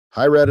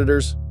Hi,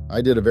 Redditors.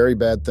 I did a very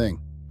bad thing.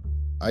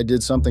 I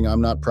did something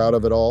I'm not proud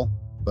of at all,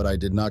 but I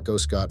did not go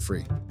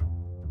scot-free.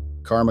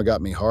 Karma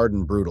got me hard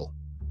and brutal.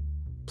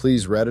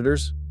 Please,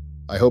 Redditors,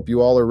 I hope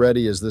you all are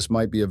ready, as this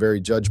might be a very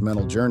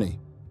judgmental journey.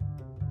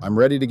 I'm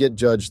ready to get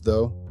judged,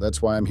 though.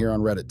 That's why I'm here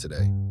on Reddit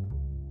today.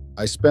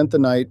 I spent the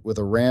night with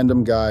a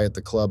random guy at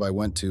the club I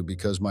went to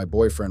because my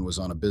boyfriend was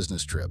on a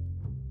business trip.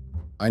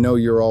 I know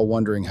you're all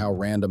wondering how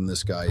random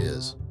this guy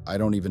is. I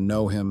don't even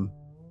know him.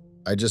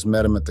 I just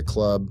met him at the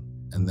club,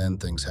 and then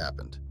things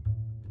happened.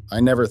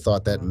 I never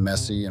thought that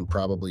messy and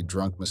probably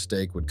drunk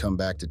mistake would come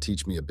back to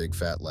teach me a big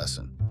fat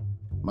lesson.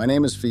 My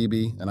name is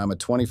Phoebe, and I'm a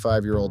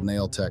 25-year-old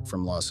nail tech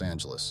from Los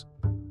Angeles.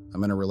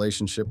 I'm in a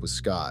relationship with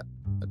Scott,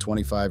 a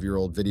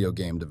 25-year-old video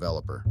game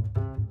developer.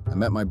 I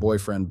met my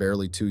boyfriend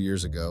barely 2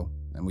 years ago,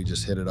 and we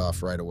just hit it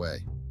off right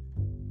away.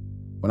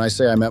 When I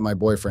say I met my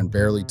boyfriend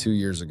barely 2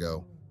 years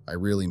ago, I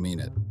really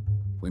mean it.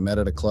 We met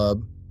at a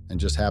club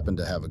and just happened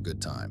to have a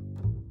good time.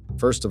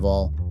 First of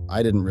all,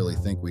 I didn't really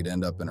think we'd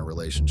end up in a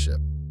relationship.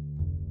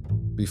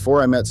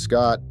 Before I met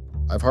Scott,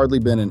 I've hardly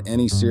been in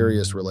any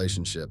serious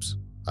relationships.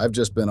 I've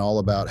just been all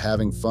about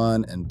having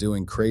fun and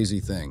doing crazy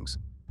things.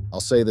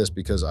 I'll say this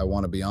because I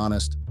want to be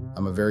honest,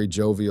 I'm a very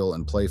jovial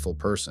and playful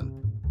person.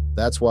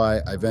 That's why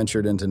I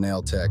ventured into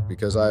nail tech,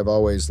 because I've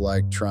always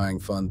liked trying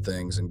fun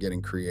things and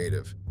getting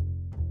creative.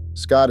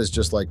 Scott is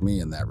just like me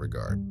in that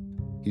regard.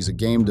 He's a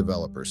game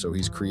developer, so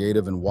he's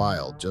creative and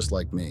wild, just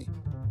like me.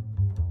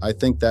 I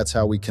think that's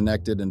how we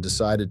connected and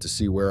decided to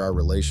see where our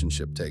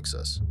relationship takes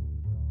us.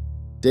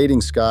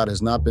 Dating Scott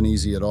has not been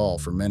easy at all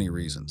for many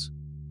reasons.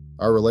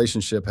 Our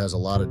relationship has a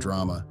lot of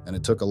drama, and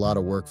it took a lot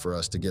of work for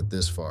us to get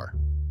this far.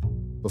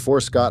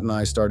 Before Scott and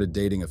I started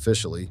dating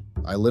officially,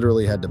 I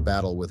literally had to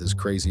battle with his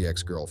crazy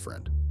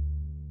ex-girlfriend.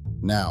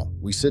 Now,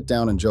 we sit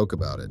down and joke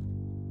about it,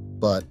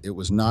 but it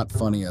was not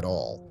funny at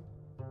all.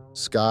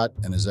 Scott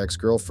and his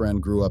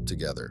ex-girlfriend grew up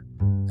together,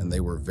 and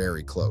they were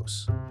very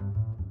close.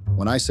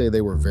 When I say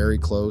they were very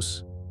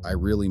close, I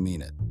really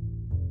mean it.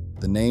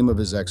 The name of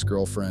his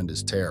ex-girlfriend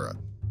is Tara,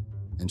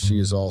 and she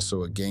is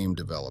also a game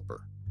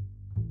developer.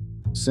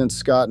 Since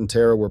Scott and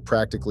Tara were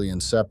practically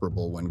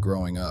inseparable when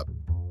growing up,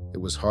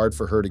 it was hard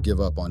for her to give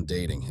up on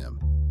dating him.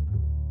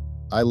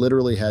 I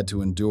literally had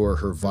to endure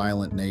her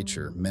violent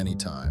nature many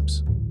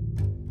times.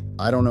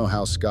 I don't know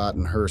how Scott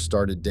and her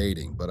started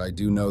dating, but I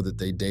do know that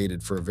they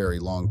dated for a very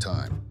long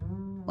time.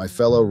 My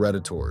fellow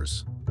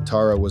Redditors,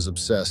 Tara was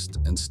obsessed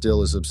and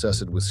still is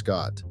obsessed with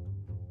Scott.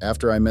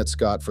 After I met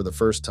Scott for the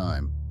first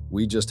time,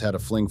 we just had a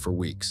fling for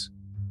weeks.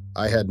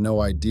 I had no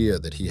idea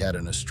that he had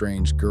an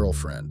estranged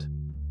girlfriend.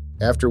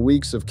 After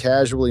weeks of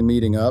casually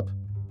meeting up,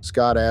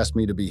 Scott asked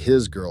me to be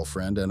his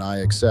girlfriend, and I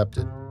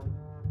accepted.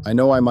 I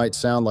know I might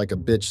sound like a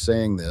bitch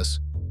saying this,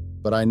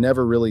 but I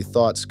never really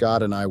thought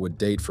Scott and I would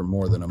date for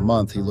more than a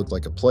month. He looked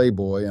like a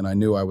playboy, and I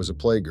knew I was a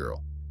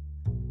playgirl.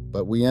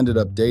 But we ended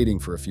up dating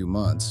for a few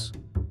months.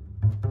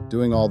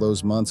 During all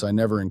those months, I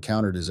never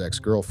encountered his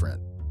ex-girlfriend.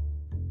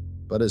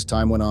 But as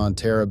time went on,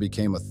 Tara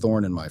became a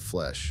thorn in my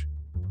flesh.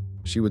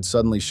 She would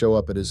suddenly show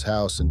up at his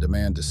house and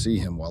demand to see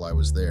him while I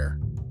was there.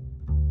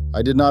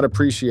 I did not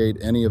appreciate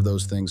any of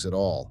those things at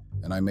all,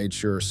 and I made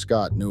sure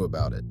Scott knew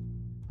about it.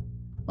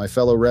 My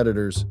fellow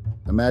Redditors,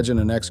 imagine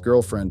an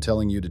ex-girlfriend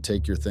telling you to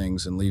take your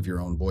things and leave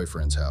your own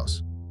boyfriend's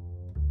house.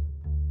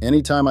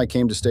 Anytime I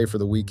came to stay for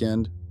the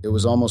weekend, it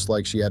was almost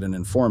like she had an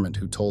informant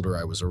who told her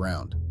I was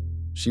around.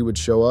 She would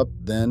show up,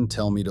 then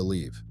tell me to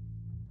leave.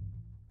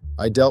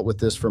 I dealt with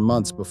this for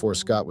months before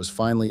Scott was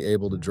finally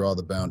able to draw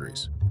the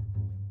boundaries.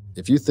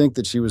 If you think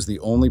that she was the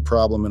only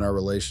problem in our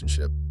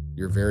relationship,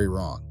 you're very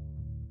wrong.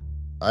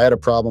 I had a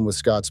problem with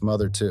Scott's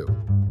mother too.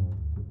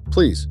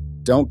 Please,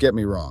 don't get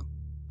me wrong.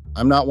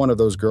 I'm not one of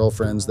those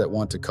girlfriends that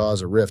want to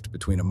cause a rift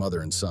between a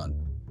mother and son.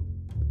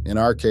 In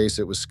our case,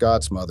 it was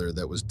Scott's mother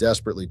that was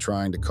desperately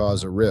trying to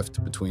cause a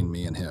rift between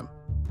me and him.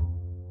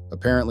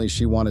 Apparently,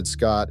 she wanted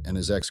Scott and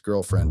his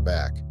ex-girlfriend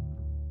back.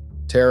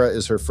 Tara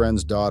is her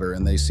friend's daughter,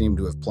 and they seem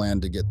to have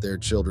planned to get their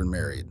children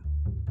married.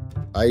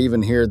 I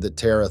even heard that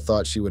Tara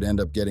thought she would end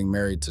up getting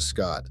married to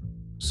Scott,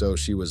 so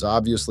she was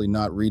obviously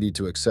not ready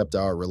to accept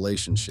our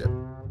relationship.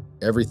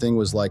 Everything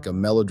was like a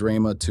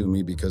melodrama to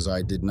me because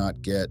I did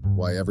not get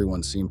why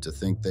everyone seemed to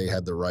think they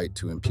had the right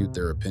to impute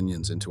their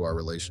opinions into our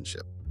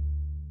relationship.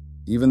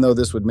 Even though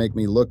this would make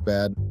me look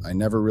bad, I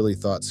never really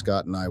thought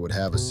Scott and I would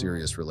have a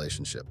serious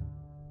relationship.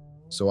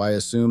 So I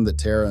assumed that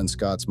Tara and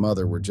Scott's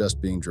mother were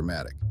just being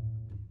dramatic.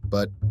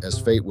 But as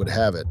fate would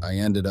have it, I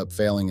ended up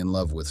falling in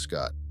love with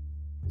Scott.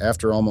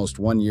 After almost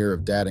 1 year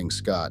of dating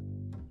Scott,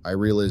 I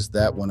realized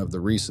that one of the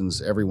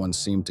reasons everyone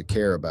seemed to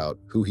care about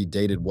who he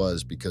dated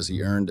was because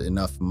he earned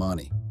enough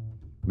money.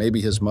 Maybe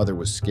his mother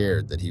was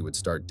scared that he would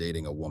start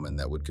dating a woman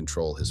that would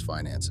control his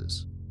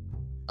finances.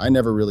 I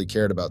never really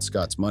cared about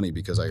Scott's money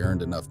because I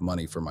earned enough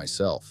money for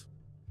myself.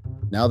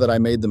 Now that I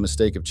made the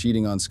mistake of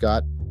cheating on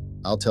Scott,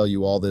 I'll tell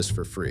you all this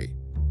for free.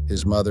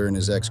 His mother and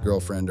his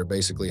ex-girlfriend are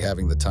basically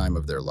having the time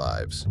of their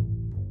lives.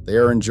 They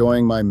are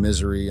enjoying my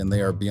misery, and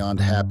they are beyond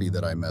happy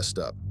that I messed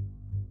up.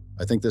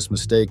 I think this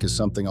mistake is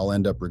something I'll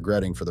end up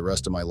regretting for the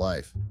rest of my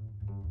life.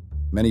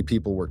 Many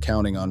people were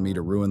counting on me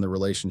to ruin the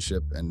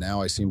relationship, and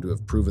now I seem to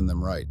have proven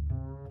them right.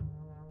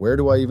 Where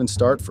do I even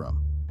start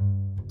from?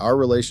 Our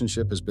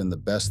relationship has been the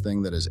best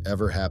thing that has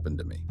ever happened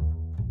to me.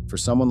 For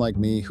someone like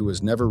me who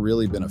has never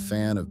really been a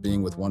fan of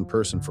being with one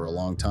person for a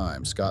long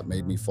time, Scott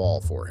made me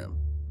fall for him.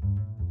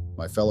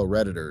 My fellow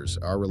Redditors,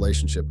 our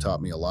relationship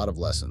taught me a lot of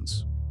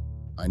lessons.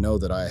 I know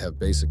that I have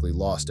basically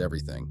lost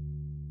everything,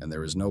 and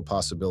there is no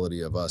possibility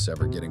of us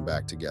ever getting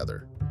back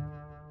together.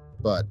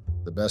 But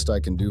the best I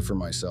can do for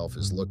myself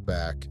is look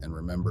back and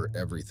remember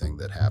everything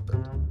that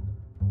happened.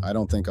 I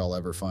don't think I'll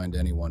ever find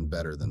anyone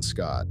better than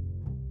Scott,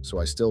 so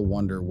I still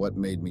wonder what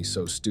made me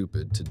so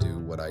stupid to do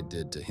what I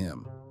did to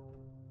him.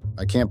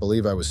 I can't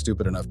believe I was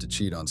stupid enough to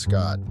cheat on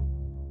Scott.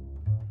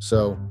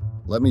 So,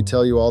 let me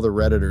tell you all the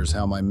Redditors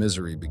how my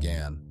misery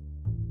began.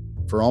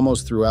 For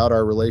almost throughout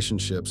our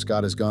relationship,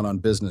 Scott has gone on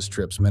business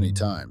trips many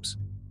times.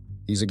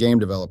 He's a game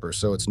developer,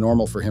 so it's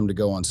normal for him to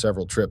go on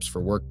several trips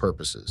for work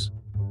purposes.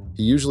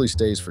 He usually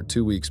stays for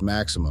 2 weeks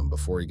maximum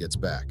before he gets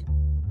back.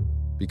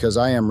 Because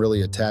I am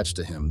really attached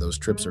to him, those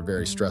trips are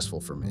very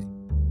stressful for me.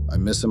 I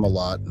miss him a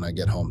lot and I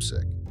get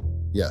homesick.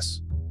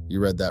 Yes, you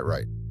read that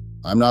right.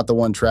 I'm not the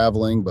one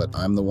traveling, but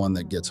I'm the one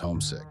that gets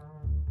homesick.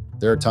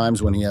 There are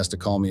times when he has to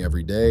call me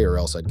every day or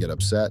else I'd get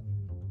upset.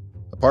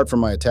 Apart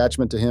from my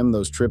attachment to him,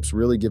 those trips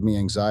really give me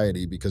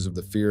anxiety because of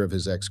the fear of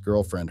his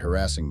ex-girlfriend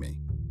harassing me.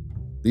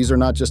 These are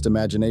not just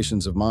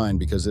imaginations of mine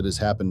because it has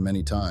happened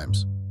many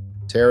times.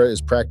 Tara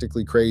is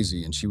practically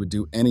crazy and she would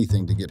do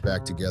anything to get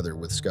back together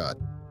with Scott.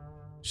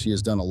 She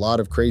has done a lot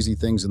of crazy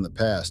things in the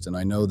past, and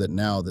I know that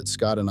now that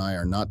Scott and I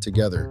are not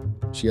together,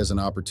 she has an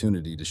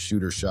opportunity to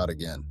shoot her shot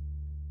again.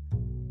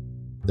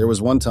 There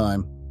was one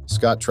time,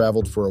 Scott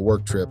traveled for a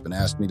work trip and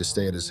asked me to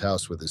stay at his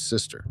house with his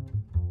sister.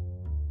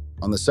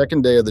 On the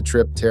second day of the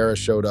trip, Tara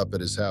showed up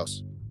at his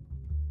house.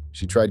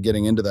 She tried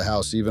getting into the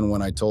house even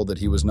when I told that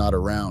he was not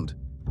around.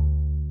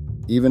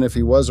 Even if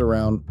he was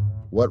around,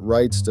 what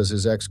rights does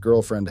his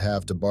ex-girlfriend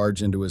have to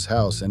barge into his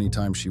house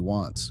anytime she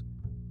wants?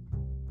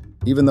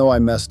 Even though I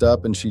messed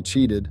up and she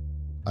cheated,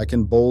 I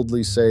can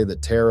boldly say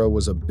that Tara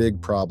was a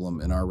big problem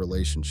in our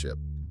relationship.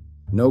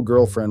 No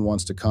girlfriend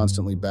wants to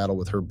constantly battle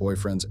with her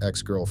boyfriend's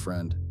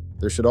ex-girlfriend.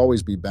 There should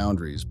always be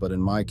boundaries, but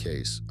in my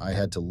case, I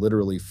had to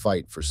literally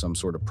fight for some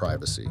sort of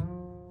privacy.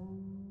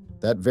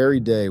 That very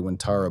day when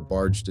Tara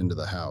barged into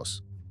the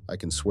house, I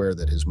can swear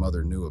that his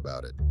mother knew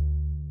about it.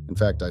 In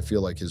fact, I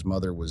feel like his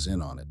mother was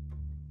in on it.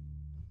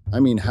 I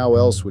mean, how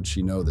else would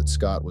she know that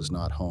Scott was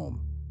not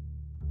home?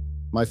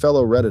 My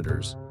fellow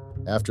Redditors,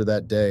 after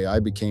that day, I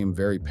became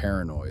very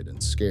paranoid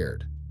and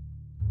scared.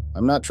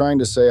 I'm not trying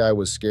to say I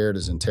was scared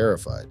as in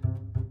terrified.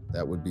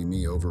 That would be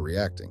me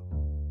overreacting.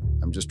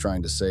 I'm just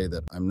trying to say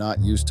that I'm not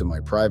used to my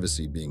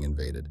privacy being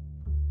invaded,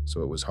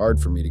 so it was hard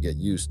for me to get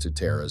used to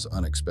Tara's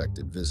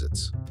unexpected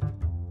visits.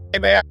 Hey,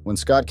 man. When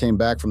Scott came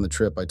back from the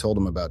trip, I told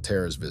him about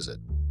Tara's visit.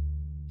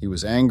 He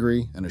was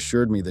angry and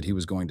assured me that he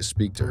was going to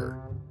speak to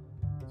her.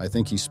 I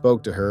think he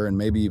spoke to her and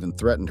maybe even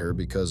threatened her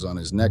because on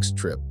his next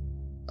trip,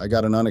 I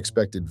got an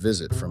unexpected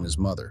visit from his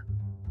mother.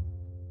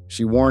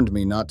 She warned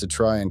me not to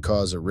try and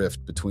cause a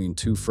rift between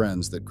two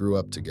friends that grew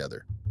up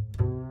together.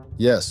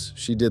 Yes,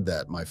 she did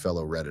that, my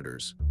fellow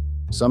Redditors.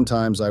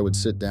 Sometimes I would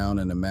sit down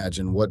and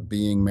imagine what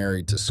being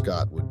married to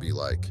Scott would be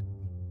like.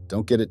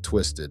 Don't get it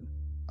twisted.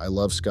 I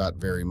love Scott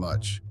very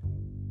much.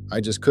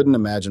 I just couldn't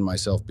imagine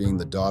myself being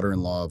the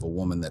daughter-in-law of a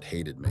woman that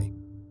hated me.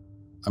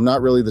 I'm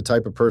not really the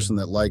type of person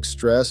that likes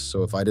stress,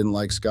 so if I didn't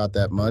like Scott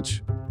that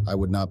much, I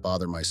would not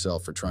bother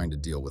myself for trying to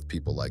deal with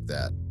people like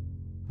that.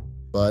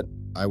 But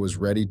I was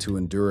ready to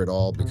endure it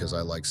all because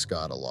I like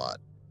Scott a lot.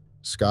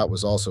 Scott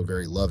was also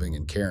very loving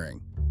and caring.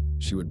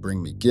 She would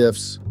bring me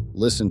gifts,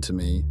 listen to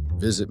me,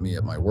 visit me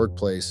at my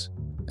workplace,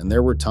 and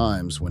there were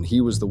times when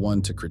he was the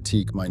one to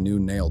critique my new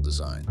nail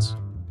designs.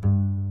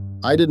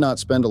 I did not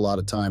spend a lot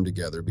of time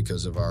together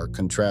because of our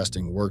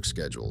contrasting work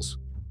schedules,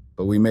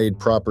 but we made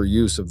proper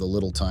use of the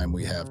little time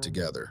we have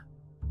together.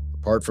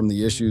 Apart from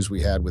the issues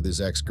we had with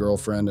his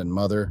ex-girlfriend and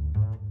mother,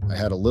 I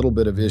had a little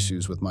bit of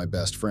issues with my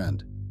best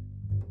friend.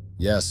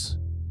 Yes,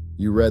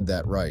 you read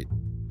that right.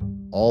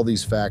 All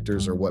these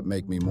factors are what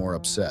make me more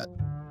upset,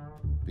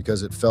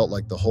 because it felt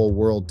like the whole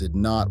world did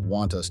not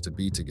want us to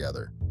be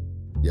together.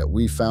 Yet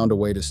we found a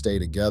way to stay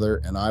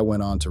together, and I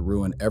went on to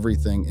ruin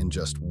everything in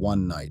just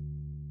one night.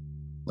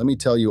 Let me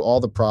tell you all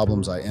the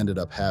problems I ended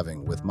up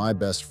having with my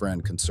best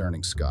friend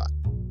concerning Scott.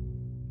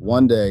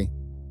 One day,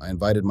 I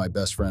invited my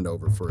best friend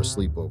over for a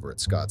sleepover at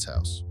Scott's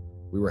house.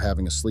 We were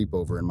having a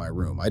sleepover in my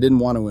room. I didn't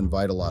want to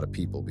invite a lot of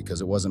people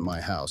because it wasn't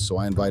my house, so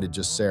I invited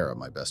just Sarah,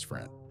 my best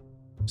friend.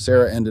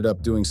 Sarah ended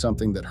up doing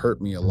something that hurt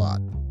me a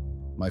lot.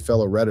 My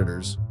fellow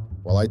Redditors,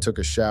 while I took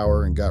a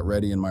shower and got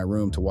ready in my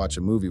room to watch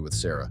a movie with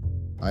Sarah,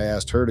 I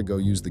asked her to go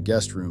use the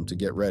guest room to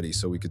get ready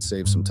so we could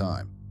save some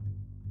time.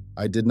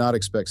 I did not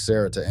expect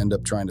Sarah to end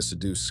up trying to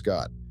seduce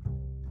Scott.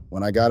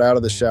 When I got out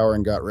of the shower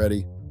and got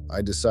ready,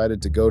 I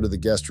decided to go to the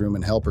guest room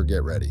and help her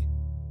get ready.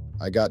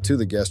 I got to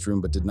the guest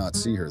room but did not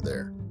see her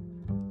there.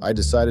 I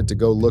decided to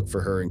go look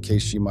for her in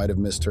case she might have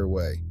missed her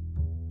way.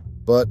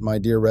 But, my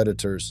dear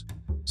Redditors,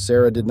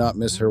 Sarah did not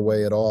miss her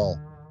way at all.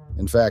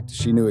 In fact,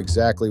 she knew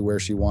exactly where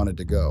she wanted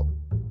to go.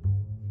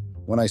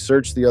 When I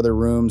searched the other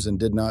rooms and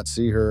did not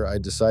see her, I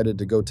decided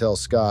to go tell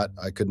Scott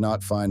I could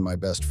not find my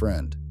best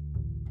friend.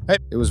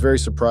 It was very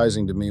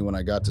surprising to me when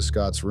I got to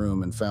Scott's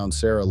room and found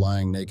Sarah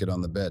lying naked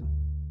on the bed.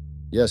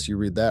 Yes, you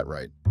read that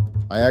right.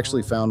 I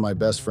actually found my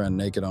best friend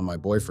naked on my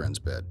boyfriend's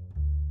bed.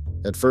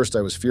 At first,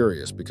 I was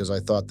furious because I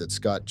thought that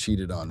Scott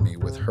cheated on me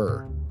with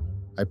her.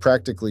 I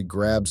practically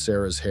grabbed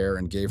Sarah's hair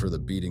and gave her the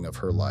beating of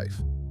her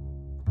life.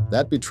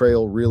 That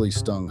betrayal really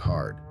stung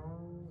hard.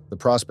 The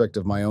prospect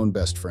of my own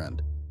best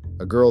friend,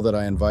 a girl that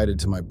I invited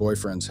to my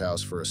boyfriend's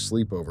house for a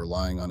sleepover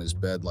lying on his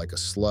bed like a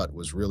slut,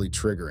 was really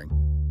triggering.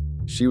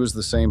 She was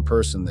the same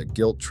person that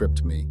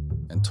guilt-tripped me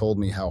and told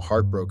me how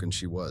heartbroken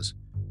she was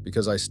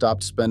because I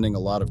stopped spending a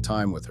lot of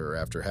time with her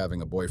after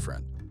having a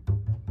boyfriend.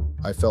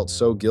 I felt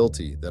so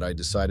guilty that I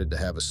decided to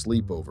have a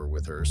sleepover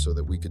with her so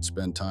that we could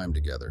spend time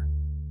together.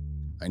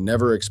 I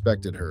never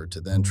expected her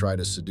to then try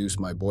to seduce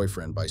my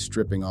boyfriend by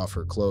stripping off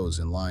her clothes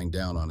and lying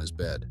down on his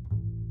bed.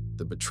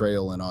 The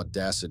betrayal and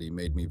audacity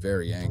made me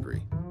very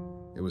angry.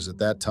 It was at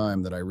that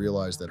time that I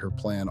realized that her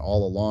plan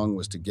all along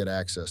was to get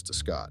access to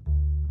Scott.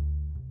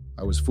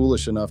 I was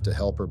foolish enough to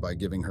help her by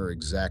giving her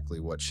exactly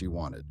what she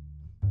wanted.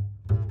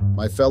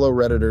 My fellow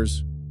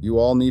Redditors, you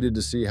all needed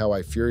to see how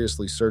I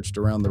furiously searched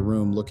around the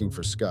room looking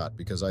for Scott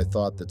because I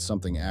thought that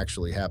something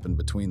actually happened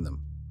between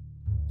them.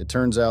 It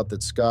turns out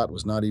that Scott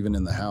was not even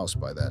in the house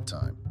by that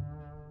time.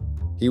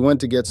 He went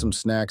to get some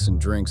snacks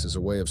and drinks as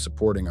a way of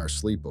supporting our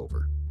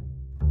sleepover.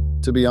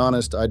 To be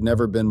honest, I'd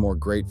never been more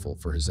grateful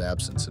for his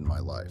absence in my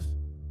life.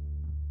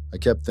 I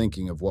kept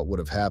thinking of what would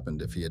have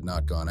happened if he had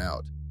not gone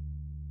out.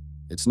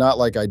 It's not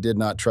like I did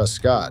not trust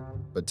Scott,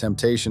 but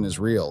temptation is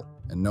real,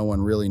 and no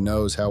one really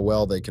knows how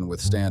well they can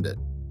withstand it.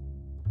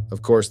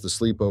 Of course, the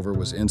sleepover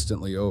was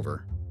instantly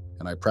over,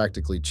 and I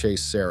practically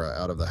chased Sarah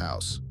out of the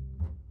house.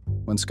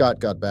 When Scott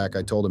got back,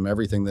 I told him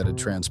everything that had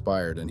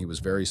transpired, and he was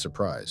very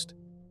surprised.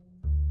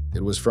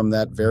 It was from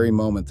that very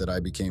moment that I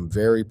became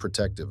very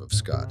protective of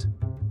Scott.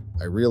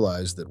 I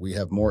realized that we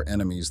have more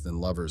enemies than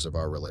lovers of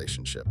our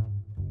relationship.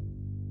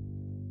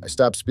 I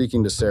stopped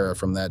speaking to Sarah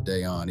from that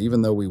day on,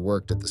 even though we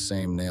worked at the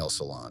same nail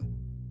salon.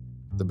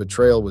 The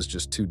betrayal was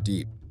just too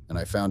deep, and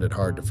I found it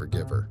hard to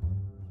forgive her.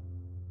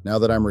 Now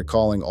that I'm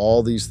recalling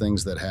all these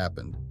things that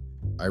happened,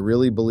 I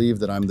really believe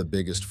that I'm the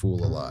biggest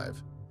fool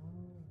alive.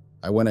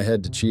 I went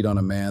ahead to cheat on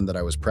a man that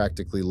I was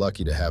practically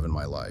lucky to have in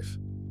my life.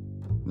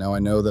 Now I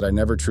know that I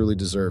never truly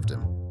deserved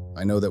him.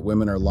 I know that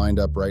women are lined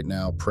up right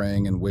now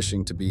praying and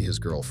wishing to be his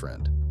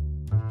girlfriend.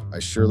 I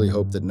surely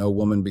hope that no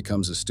woman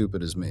becomes as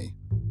stupid as me.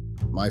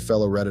 My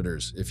fellow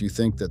Redditors, if you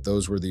think that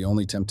those were the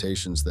only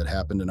temptations that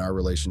happened in our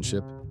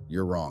relationship,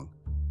 you're wrong.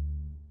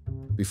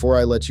 Before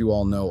I let you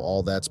all know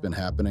all that's been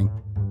happening,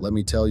 let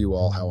me tell you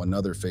all how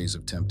another phase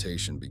of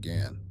temptation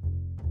began.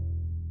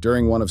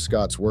 During one of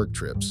Scott's work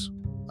trips,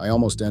 I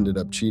almost ended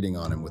up cheating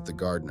on him with the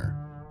gardener.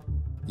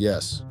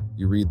 Yes,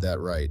 you read that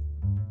right.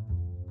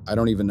 I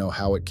don't even know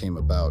how it came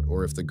about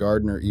or if the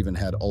gardener even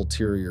had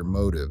ulterior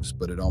motives,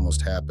 but it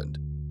almost happened.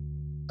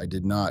 I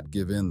did not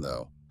give in,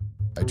 though.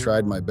 I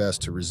tried my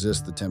best to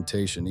resist the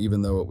temptation,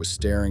 even though it was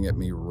staring at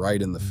me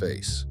right in the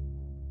face.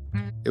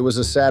 It was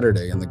a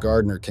Saturday, and the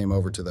gardener came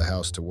over to the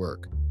house to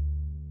work.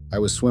 I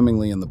was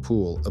swimmingly in the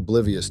pool,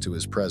 oblivious to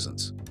his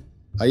presence.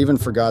 I even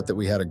forgot that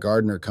we had a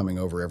gardener coming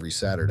over every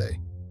Saturday.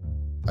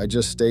 I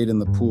just stayed in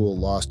the pool,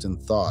 lost in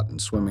thought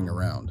and swimming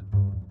around.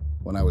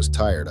 When I was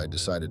tired, I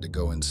decided to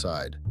go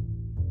inside.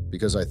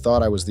 Because I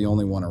thought I was the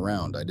only one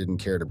around, I didn't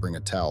care to bring a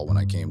towel when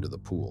I came to the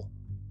pool.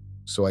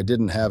 So I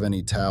didn't have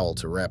any towel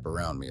to wrap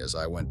around me as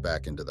I went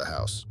back into the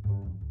house.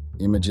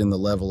 Imagine the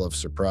level of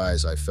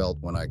surprise I felt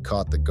when I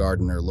caught the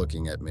gardener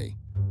looking at me.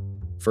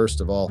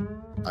 First of all,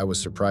 I was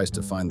surprised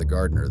to find the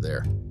gardener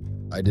there.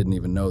 I didn't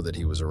even know that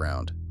he was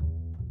around.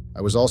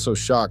 I was also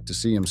shocked to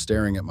see him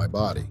staring at my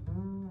body.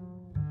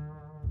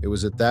 It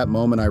was at that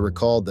moment I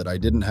recalled that I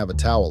didn't have a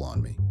towel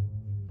on me.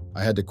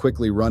 I had to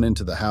quickly run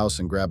into the house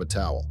and grab a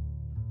towel.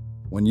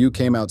 When you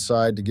came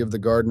outside to give the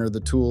gardener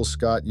the tools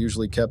Scott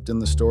usually kept in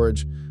the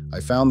storage, I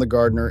found the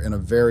gardener in a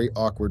very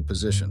awkward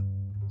position.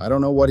 I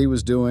don't know what he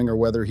was doing or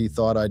whether he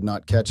thought I'd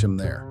not catch him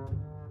there.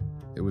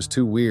 It was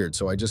too weird,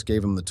 so I just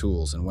gave him the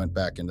tools and went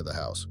back into the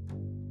house.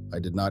 I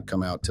did not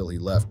come out till he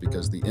left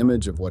because the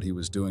image of what he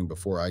was doing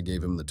before I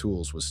gave him the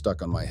tools was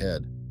stuck on my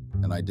head,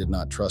 and I did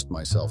not trust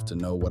myself to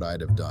know what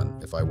I'd have done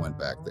if I went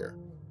back there.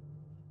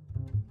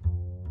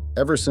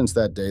 Ever since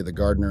that day, the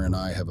gardener and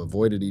I have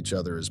avoided each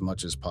other as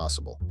much as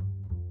possible.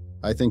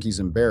 I think he's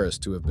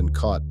embarrassed to have been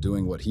caught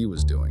doing what he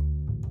was doing.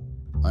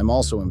 I'm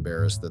also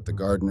embarrassed that the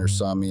gardener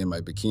saw me in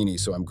my bikini,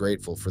 so I'm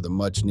grateful for the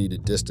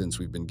much-needed distance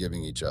we've been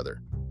giving each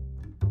other.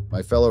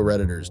 My fellow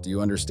Redditors, do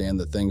you understand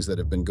the things that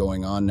have been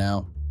going on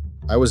now?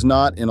 I was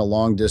not in a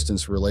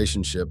long-distance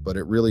relationship, but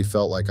it really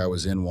felt like I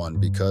was in one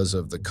because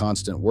of the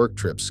constant work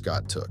trips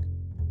Scott took.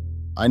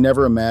 I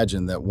never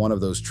imagined that one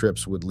of those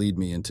trips would lead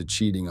me into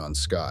cheating on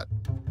Scott.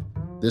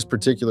 This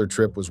particular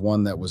trip was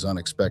one that was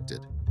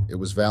unexpected. It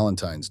was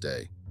Valentine's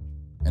Day,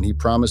 and he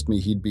promised me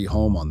he'd be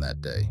home on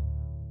that day.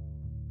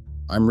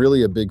 I'm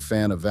really a big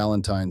fan of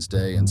Valentine's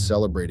Day and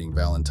celebrating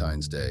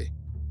Valentine's Day.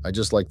 I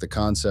just like the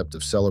concept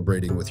of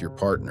celebrating with your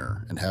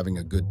partner and having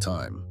a good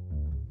time.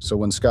 So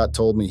when Scott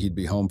told me he'd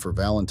be home for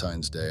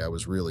Valentine's Day, I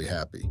was really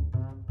happy.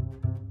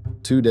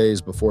 2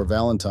 days before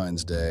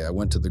Valentine's Day, I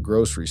went to the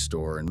grocery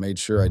store and made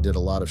sure I did a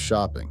lot of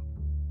shopping.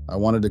 I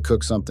wanted to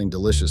cook something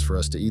delicious for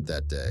us to eat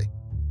that day.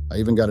 I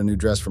even got a new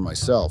dress for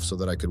myself so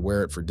that I could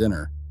wear it for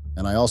dinner,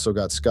 and I also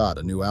got Scott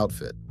a new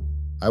outfit.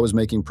 I was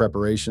making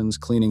preparations,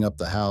 cleaning up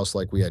the house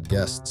like we had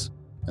guests,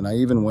 and I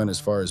even went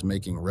as far as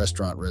making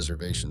restaurant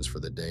reservations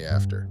for the day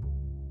after.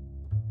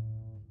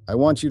 I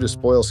want you to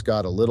spoil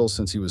Scott a little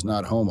since he was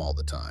not home all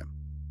the time.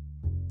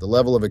 The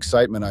level of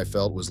excitement I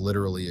felt was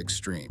literally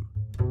extreme.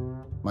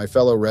 My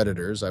fellow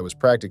Redditors, I was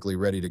practically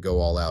ready to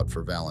go all out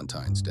for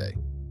Valentine's Day.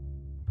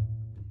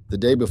 The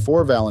day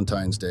before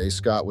Valentine's Day,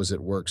 Scott was at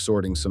work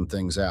sorting some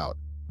things out.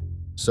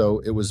 So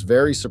it was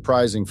very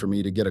surprising for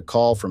me to get a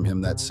call from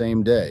him that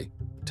same day,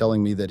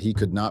 telling me that he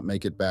could not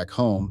make it back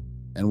home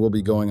and will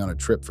be going on a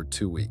trip for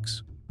 2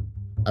 weeks.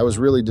 I was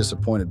really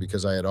disappointed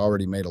because I had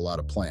already made a lot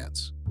of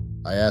plans.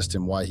 I asked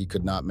him why he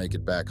could not make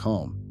it back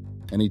home,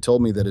 and he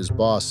told me that his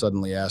boss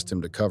suddenly asked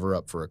him to cover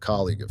up for a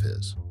colleague of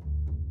his.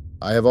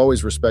 I have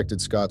always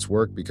respected Scott's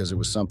work because it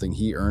was something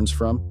he earns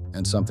from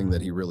and something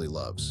that he really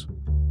loves.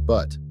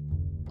 But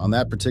on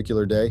that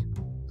particular day,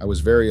 I was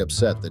very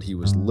upset that he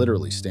was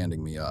literally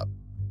standing me up.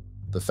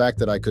 The fact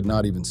that I could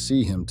not even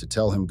see him to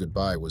tell him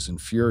goodbye was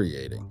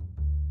infuriating.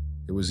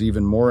 It was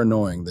even more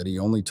annoying that he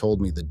only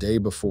told me the day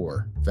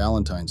before,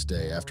 Valentine's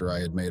Day, after I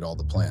had made all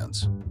the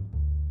plans.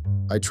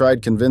 I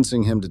tried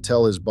convincing him to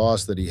tell his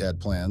boss that he had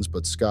plans,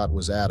 but Scott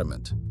was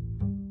adamant.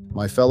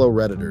 My fellow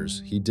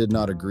Redditors, he did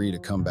not agree to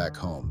come back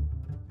home.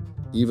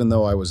 Even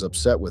though I was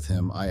upset with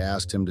him, I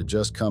asked him to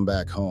just come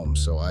back home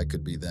so I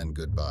could be then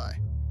goodbye.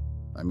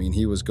 I mean,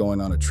 he was going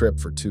on a trip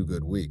for 2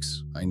 good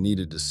weeks. I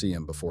needed to see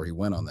him before he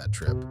went on that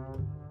trip.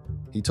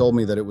 He told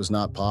me that it was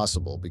not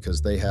possible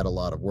because they had a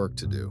lot of work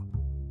to do.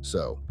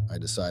 So I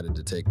decided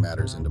to take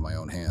matters into my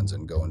own hands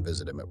and go and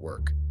visit him at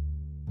work.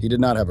 He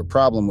did not have a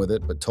problem with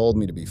it, but told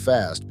me to be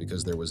fast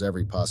because there was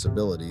every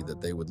possibility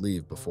that they would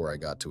leave before I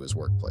got to his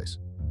workplace.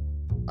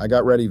 I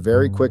got ready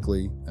very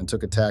quickly and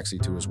took a taxi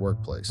to his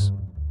workplace.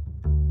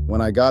 When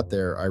I got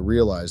there, I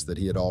realized that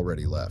he had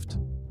already left.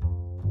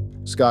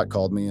 Scott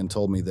called me and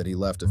told me that he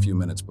left a few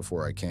minutes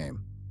before I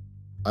came.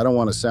 I don't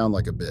want to sound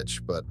like a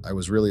bitch, but I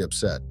was really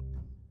upset.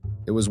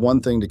 It was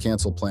one thing to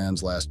cancel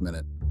plans last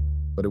minute,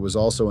 but it was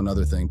also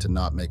another thing to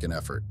not make an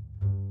effort.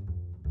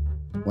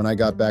 When I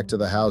got back to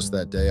the house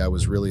that day, I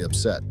was really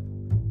upset.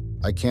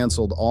 I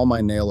canceled all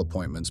my nail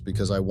appointments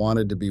because I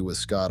wanted to be with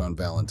Scott on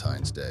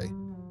Valentine's Day.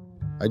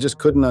 I just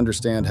couldn't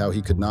understand how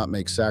he could not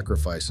make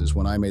sacrifices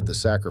when I made the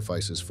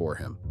sacrifices for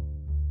him.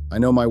 I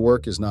know my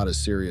work is not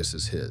as serious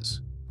as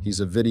his. He's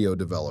a video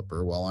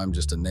developer while I'm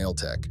just a nail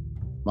tech.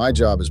 My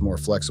job is more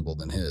flexible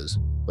than his,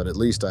 but at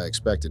least I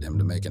expected him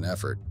to make an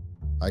effort.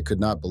 I could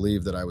not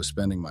believe that I was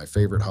spending my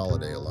favorite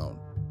holiday alone.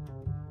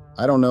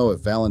 I don't know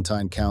if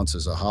Valentine counts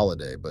as a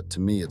holiday, but to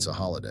me it's a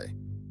holiday.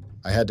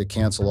 I had to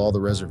cancel all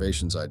the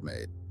reservations I'd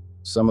made.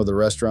 Some of the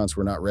restaurants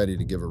were not ready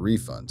to give a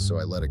refund, so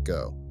I let it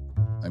go.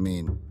 I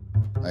mean,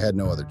 I had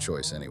no other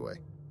choice anyway.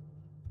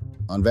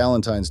 On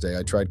Valentine's Day,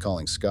 I tried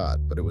calling Scott,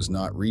 but it was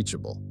not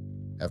reachable.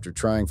 After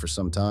trying for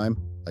some time,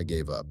 I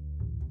gave up.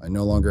 I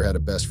no longer had a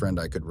best friend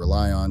I could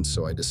rely on,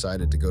 so I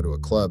decided to go to a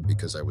club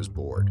because I was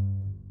bored.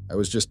 I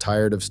was just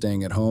tired of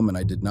staying at home, and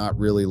I did not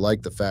really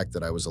like the fact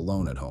that I was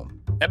alone at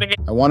home.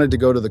 I wanted to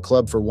go to the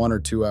club for 1 or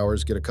 2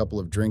 hours, get a couple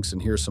of drinks,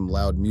 and hear some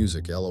loud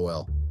music,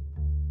 lol.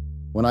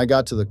 When I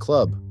got to the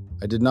club,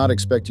 I did not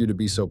expect you to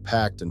be so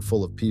packed and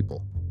full of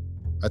people.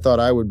 I thought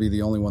I would be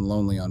the only one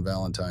lonely on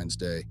Valentine's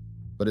Day,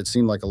 but it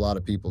seemed like a lot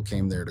of people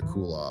came there to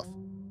cool off.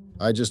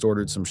 I just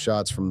ordered some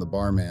shots from the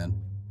barman.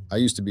 I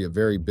used to be a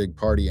very big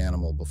party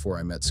animal before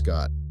I met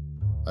Scott.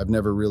 I've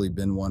never really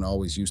been one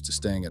always used to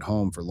staying at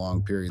home for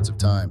long periods of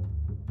time.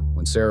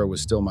 When Sarah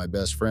was still my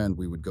best friend,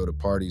 we would go to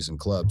parties and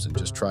clubs and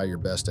just try your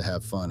best to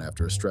have fun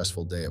after a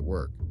stressful day at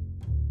work.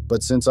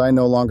 But since I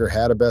no longer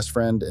had a best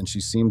friend and she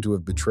seemed to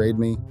have betrayed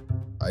me,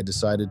 I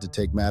decided to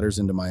take matters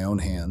into my own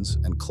hands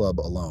and club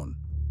alone.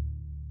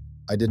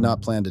 I did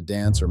not plan to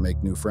dance or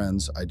make new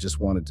friends, I just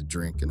wanted to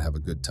drink and have a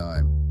good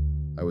time.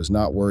 I was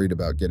not worried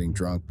about getting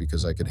drunk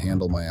because I could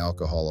handle my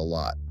alcohol a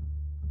lot.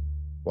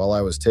 While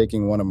I was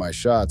taking one of my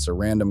shots, a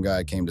random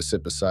guy came to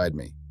sit beside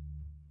me.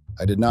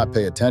 I did not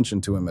pay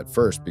attention to him at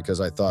first because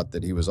I thought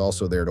that he was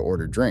also there to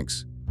order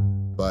drinks.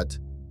 But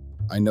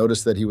I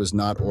noticed that he was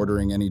not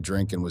ordering any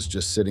drink and was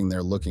just sitting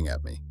there looking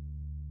at me.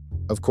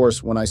 Of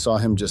course, when I saw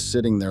him just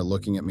sitting there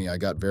looking at me, I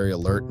got very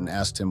alert and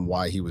asked him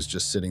why he was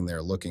just sitting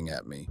there looking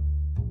at me.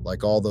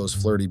 Like all those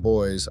flirty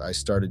boys, I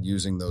started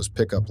using those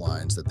pickup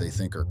lines that they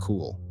think are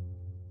cool.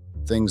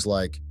 Things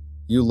like,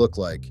 "You look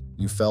like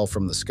you fell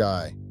from the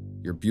sky,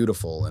 you're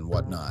beautiful," and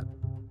whatnot.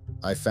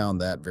 I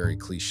found that very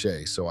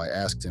cliche, so I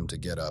asked him to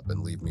get up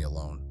and leave me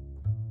alone.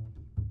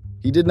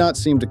 He did not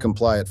seem to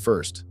comply at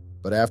first,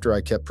 but after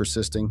I kept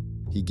persisting,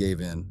 he gave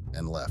in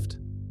and left.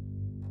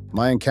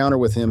 My encounter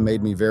with him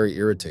made me very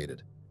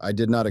irritated. I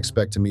did not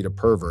expect to meet a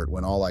pervert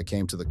when all I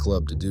came to the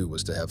club to do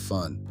was to have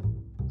fun.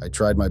 I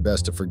tried my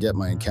best to forget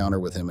my encounter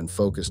with him and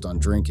focused on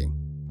drinking.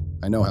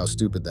 I know how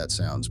stupid that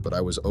sounds, but I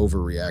was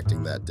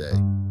overreacting that day.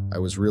 I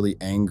was really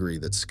angry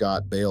that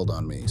Scott bailed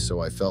on me, so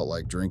I felt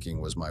like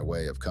drinking was my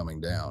way of coming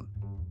down.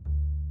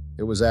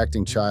 It was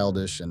acting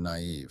childish and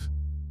naive.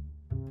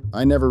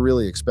 I never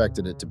really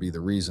expected it to be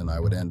the reason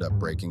I would end up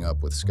breaking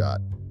up with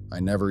Scott. I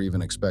never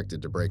even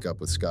expected to break up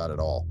with Scott at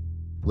all.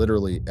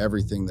 Literally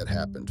everything that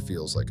happened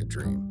feels like a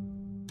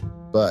dream.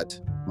 But,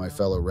 my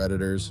fellow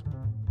Redditors,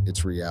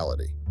 it's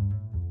reality.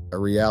 A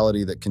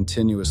reality that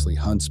continuously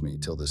hunts me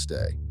till this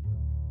day.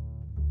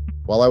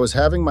 While I was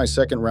having my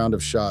second round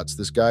of shots,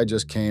 this guy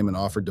just came and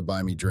offered to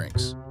buy me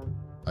drinks.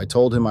 I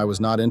told him I was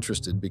not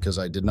interested because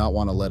I did not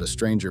want to let a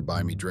stranger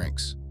buy me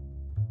drinks.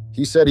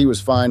 He said he was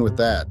fine with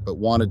that, but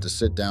wanted to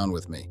sit down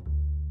with me.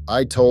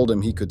 I told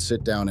him he could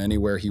sit down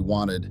anywhere he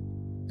wanted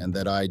and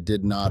that I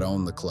did not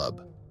own the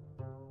club.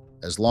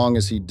 As long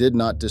as he did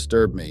not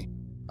disturb me,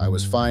 I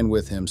was fine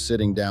with him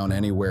sitting down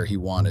anywhere he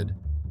wanted,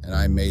 and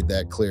I made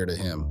that clear to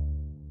him.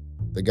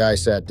 The guy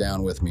sat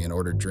down with me and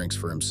ordered drinks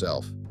for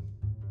himself.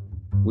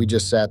 We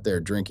just sat there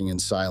drinking in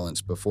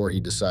silence before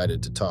he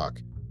decided to talk.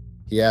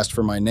 He asked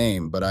for my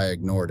name, but I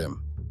ignored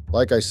him.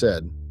 Like I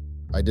said,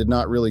 I did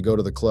not really go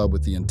to the club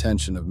with the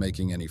intention of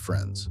making any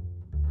friends.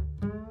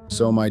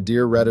 So, my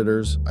dear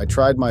Redditors, I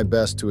tried my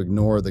best to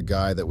ignore the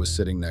guy that was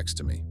sitting next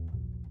to me.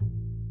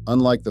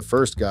 Unlike the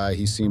first guy,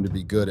 he seemed to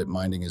be good at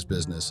minding his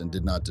business and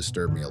did not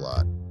disturb me a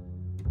lot.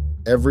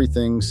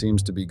 Everything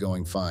seems to be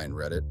going fine,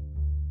 Reddit.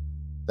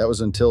 That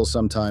was until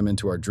sometime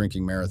into our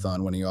drinking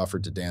marathon when he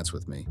offered to dance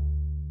with me.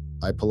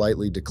 I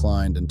politely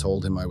declined and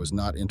told him I was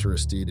not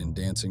interested in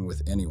dancing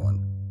with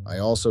anyone. I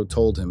also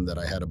told him that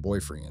I had a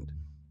boyfriend.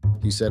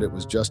 He said it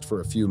was just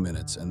for a few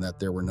minutes and that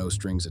there were no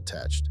strings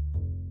attached.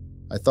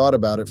 I thought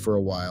about it for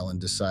a while and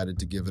decided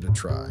to give it a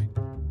try.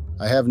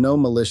 I have no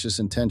malicious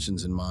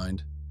intentions in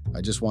mind.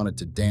 I just wanted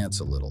to dance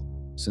a little,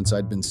 since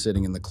I'd been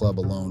sitting in the club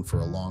alone for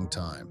a long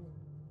time.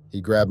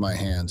 He grabbed my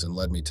hands and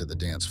led me to the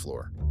dance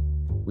floor.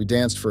 We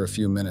danced for a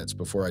few minutes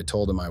before I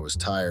told him I was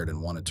tired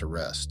and wanted to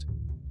rest.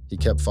 He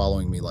kept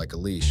following me like a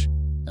leash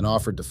and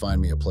offered to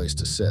find me a place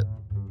to sit.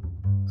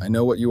 I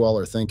know what you all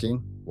are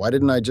thinking. Why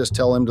didn't I just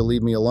tell him to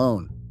leave me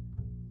alone?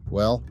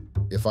 Well,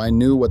 if I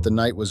knew what the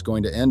night was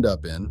going to end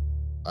up in,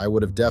 I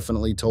would have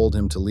definitely told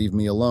him to leave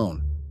me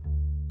alone.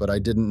 But I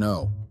didn't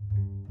know.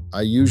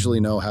 I usually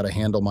know how to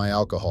handle my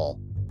alcohol,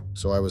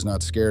 so I was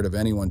not scared of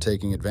anyone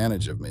taking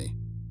advantage of me.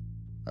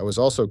 I was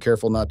also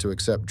careful not to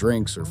accept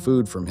drinks or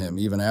food from him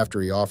even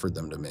after he offered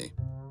them to me.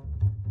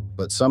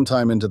 But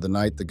sometime into the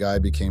night, the guy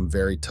became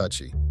very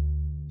touchy.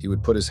 He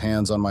would put his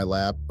hands on my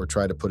lap or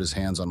try to put his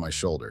hands on my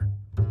shoulder.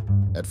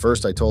 At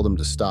first, I told him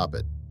to stop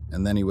it,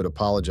 and then he would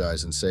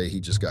apologize and say he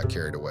just got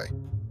carried away.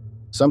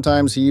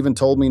 Sometimes he even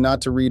told me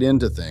not to read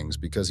into things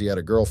because he had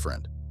a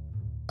girlfriend.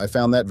 I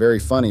found that very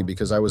funny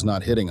because I was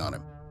not hitting on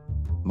him.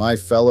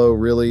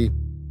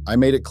 I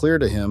made it clear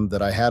to him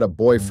that I had a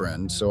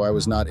boyfriend, so I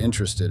was not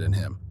interested in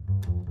him.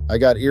 I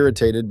got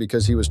irritated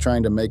because he was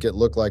trying to make it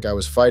look like I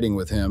was fighting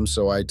with him,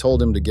 so I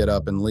told him to get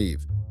up and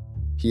leave.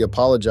 He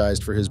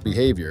apologized for his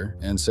behavior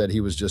and said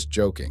he was just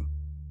joking.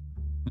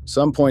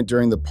 Some point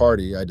during the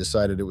party, I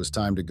decided it was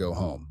time to go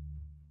home.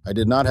 I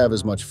did not have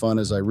as much fun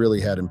as I really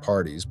had in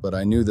parties, but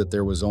I knew that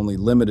there was only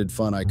limited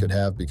fun I could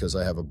have because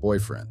I have a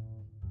boyfriend.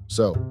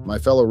 So, my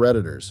fellow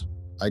Redditors,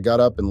 I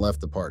got up and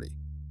left the party.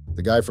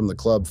 The guy from the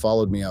club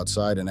followed me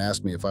outside and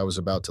asked me if I was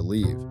about to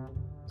leave.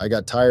 I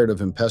got tired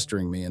of him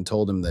pestering me and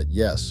told him that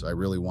yes, I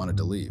really wanted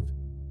to leave.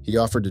 He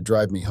offered to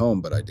drive me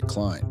home, but I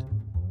declined.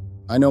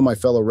 I know my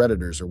fellow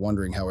Redditors are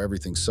wondering how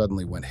everything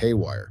suddenly went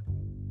haywire.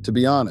 To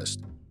be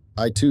honest,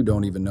 I too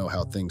don't even know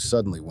how things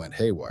suddenly went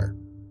haywire.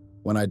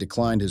 When I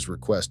declined his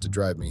request to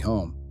drive me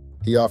home,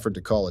 he offered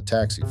to call a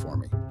taxi for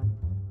me.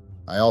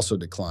 I also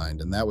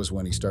declined, and that was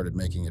when he started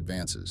making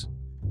advances.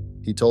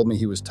 He told me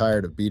he was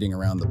tired of beating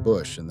around the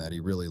bush and that he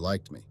really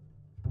liked me.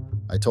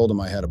 I told him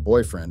I had a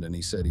boyfriend and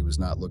he said he was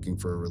not looking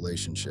for a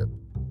relationship.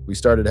 We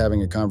started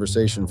having a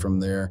conversation from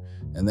there,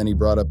 and then he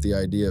brought up the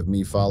idea of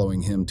me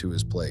following him to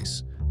his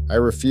place. I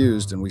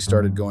refused and we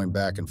started going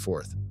back and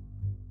forth.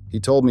 He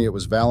told me it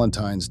was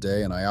Valentine's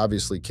Day and I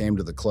obviously came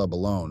to the club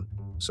alone,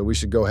 so we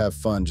should go have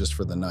fun just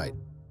for the night.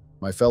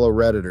 My fellow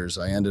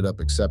Redditors, I ended up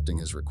accepting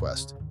his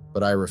request,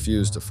 but I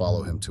refused to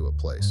follow him to a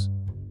place.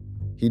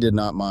 He did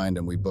not mind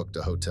and we booked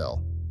a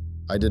hotel.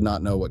 I did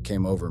not know what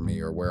came over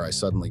me or where I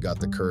suddenly got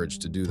the courage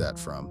to do that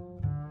from,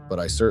 but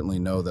I certainly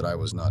know that I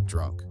was not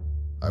drunk.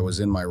 I was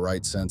in my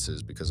right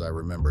senses because I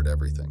remembered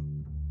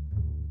everything.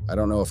 I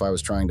don't know if I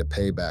was trying to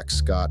pay back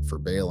Scott for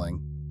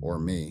bailing, or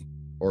me,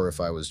 or if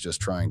I was just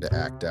trying to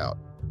act out.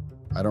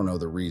 I don't know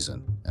the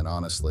reason, and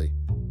honestly,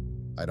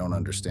 I don't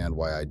understand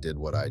why I did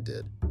what I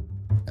did.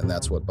 And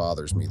that's what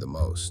bothers me the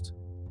most.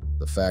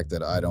 The fact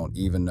that I don't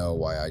even know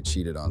why I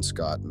cheated on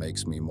Scott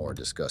makes me more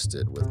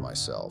disgusted with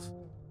myself.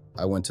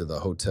 I went to the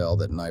hotel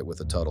that night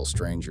with a total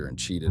stranger and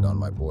cheated on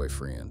my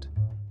boyfriend.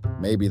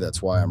 Maybe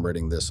that's why I'm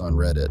reading this on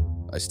Reddit.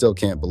 I still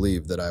can't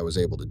believe that I was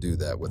able to do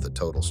that with a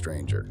total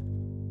stranger.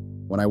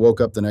 When I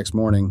woke up the next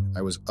morning,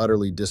 I was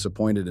utterly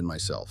disappointed in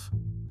myself.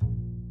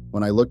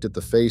 When I looked at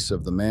the face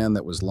of the man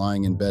that was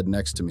lying in bed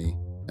next to me,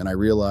 and I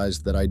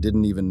realized that I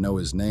didn't even know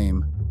his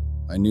name,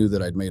 I knew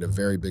that I'd made a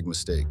very big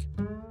mistake.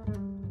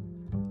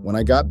 When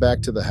I got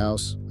back to the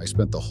house, I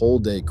spent the whole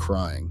day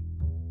crying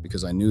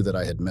because I knew that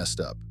I had messed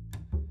up.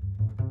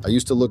 I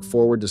used to look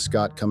forward to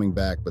Scott coming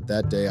back, but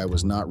that day I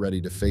was not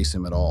ready to face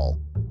him at all.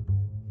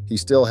 He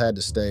still had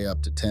to stay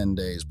up to 10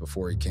 days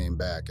before he came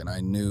back, and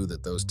I knew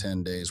that those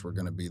 10 days were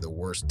going to be the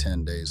worst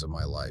 10 days of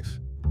my life.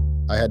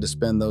 I had to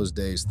spend those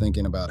days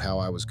thinking about how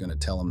I was going to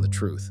tell him the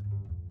truth.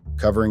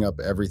 Covering up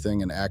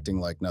everything and acting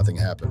like nothing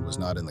happened was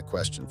not in the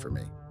question for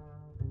me.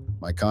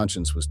 My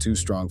conscience was too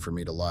strong for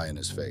me to lie in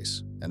his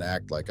face and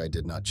act like I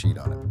did not cheat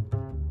on him.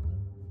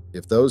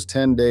 If those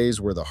 10 days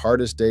were the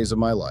hardest days of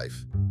my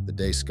life, the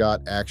day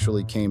Scott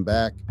actually came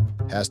back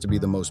has to be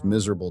the most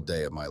miserable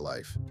day of my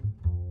life.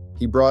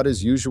 He brought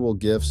his usual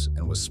gifts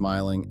and was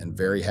smiling and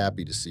very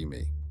happy to see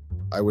me.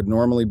 I would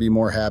normally be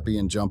more happy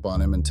and jump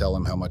on him and tell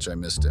him how much I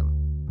missed him.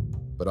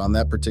 But on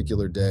that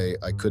particular day,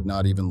 I could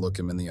not even look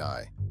him in the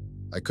eye.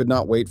 I could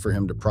not wait for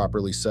him to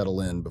properly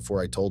settle in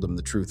before I told him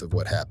the truth of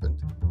what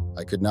happened.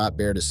 I could not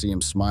bear to see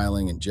him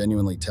smiling and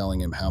genuinely telling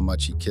him how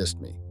much he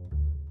kissed me.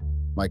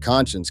 My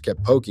conscience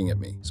kept poking at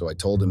me, so I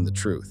told him the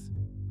truth.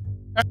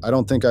 I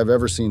don't think I've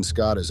ever seen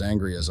Scott as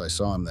angry as I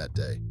saw him that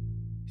day.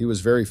 He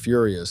was very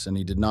furious, and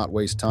he did not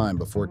waste time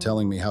before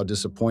telling me how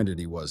disappointed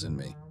he was in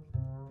me.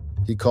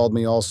 He called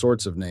me all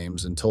sorts of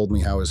names and told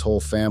me how his whole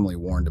family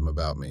warned him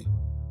about me.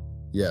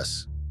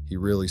 Yes, he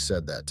really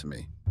said that to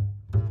me.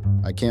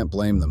 I can't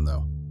blame them,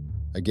 though.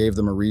 I gave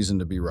them a reason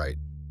to be right.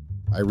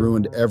 I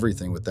ruined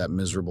everything with that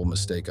miserable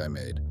mistake I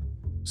made.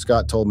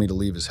 Scott told me to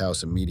leave his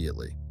house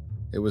immediately.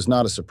 It was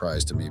not a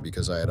surprise to me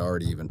because I had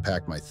already even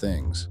packed my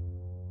things.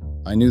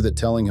 I knew that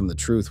telling him the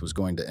truth was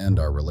going to end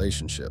our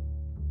relationship,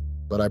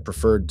 but I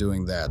preferred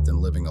doing that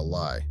than living a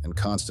lie and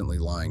constantly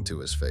lying to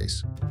his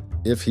face.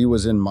 If he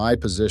was in my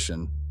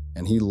position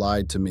and he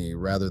lied to me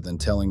rather than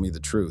telling me the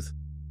truth,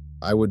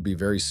 I would be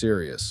very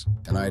serious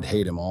and I'd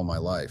hate him all my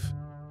life.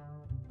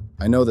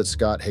 I know that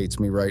Scott hates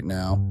me right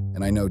now,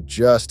 and I know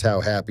just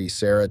how happy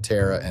Sarah,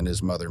 Tara, and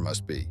his mother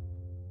must be.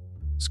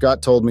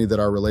 Scott told me that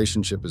our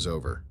relationship is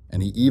over,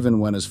 and he even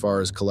went as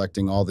far as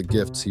collecting all the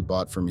gifts he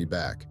bought for me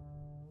back.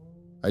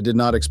 I did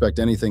not expect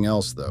anything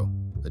else, though.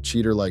 A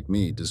cheater like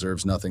me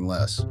deserves nothing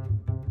less.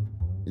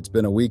 It's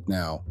been a week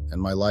now, and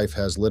my life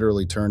has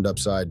literally turned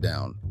upside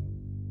down.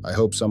 I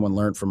hope someone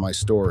learned from my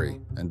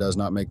story and does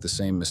not make the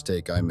same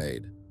mistake I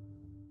made.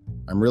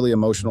 I'm really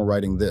emotional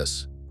writing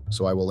this,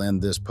 so I will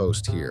end this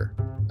post here.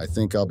 I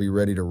think I'll be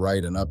ready to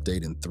write an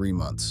update in 3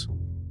 months.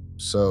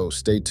 So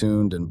stay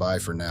tuned and bye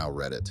for now,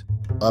 Reddit.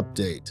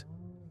 Update.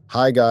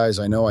 Hi guys,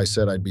 I know I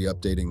said I'd be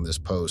updating this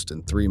post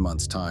in 3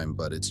 months' time,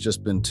 but it's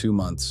just been 2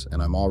 months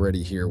and I'm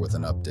already here with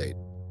an update.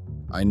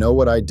 I know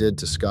what I did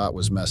to Scott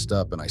was messed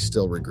up and I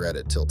still regret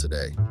it till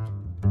today.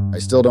 I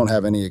still don't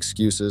have any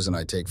excuses and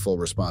I take full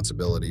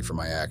responsibility for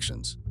my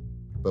actions.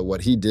 But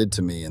what he did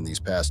to me in these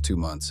past 2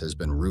 months has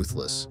been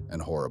ruthless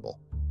and horrible.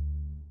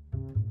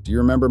 Do you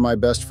remember my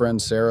best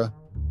friend Sarah,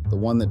 the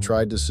one that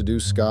tried to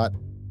seduce Scott?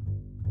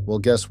 Well,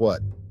 guess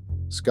what?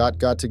 Scott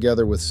got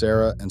together with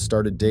Sarah and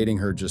started dating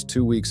her just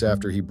 2 weeks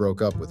after he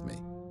broke up with me.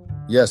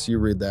 Yes, you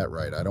read that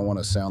right. I don't want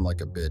to sound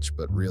like a bitch,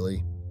 but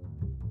really?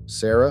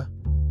 Sarah?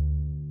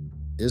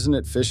 Isn't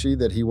it fishy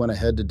that he went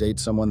ahead to date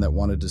someone that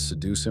wanted to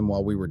seduce him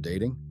while we were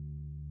dating?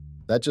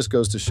 That just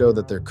goes to show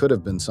that there could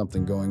have been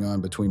something going on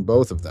between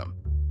both of them.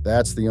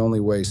 That's the only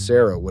way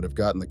Sarah would have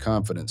gotten the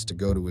confidence to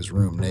go to his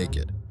room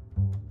naked.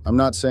 I'm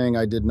not saying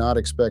I did not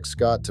expect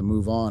Scott to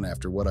move on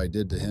after what I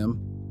did to him.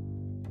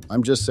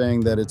 I'm just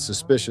saying that it's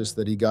suspicious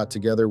that he got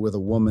together with a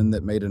woman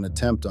that made an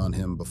attempt on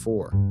him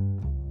before.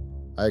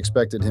 I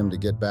expected him to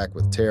get back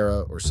with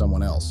Tara or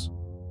someone else,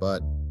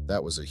 but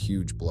that was a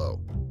huge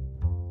blow.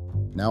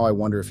 Now I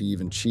wonder if he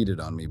even cheated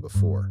on me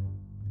before.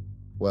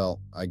 Well,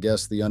 I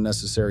guess the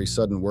unnecessary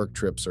sudden work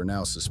trips are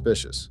now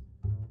suspicious.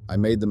 I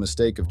made the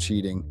mistake of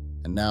cheating,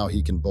 and now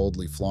he can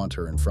boldly flaunt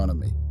her in front of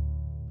me.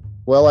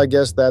 Well, I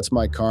guess that's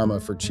my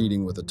karma for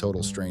cheating with a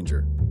total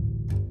stranger.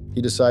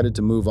 He decided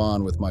to move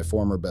on with my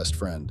former best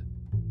friend.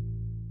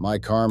 My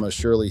karma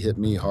surely hit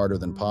me harder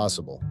than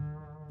possible.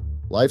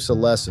 Life's a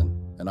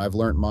lesson, and I've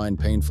learnt mine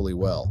painfully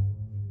well.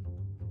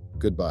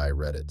 Goodbye,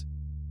 Reddit.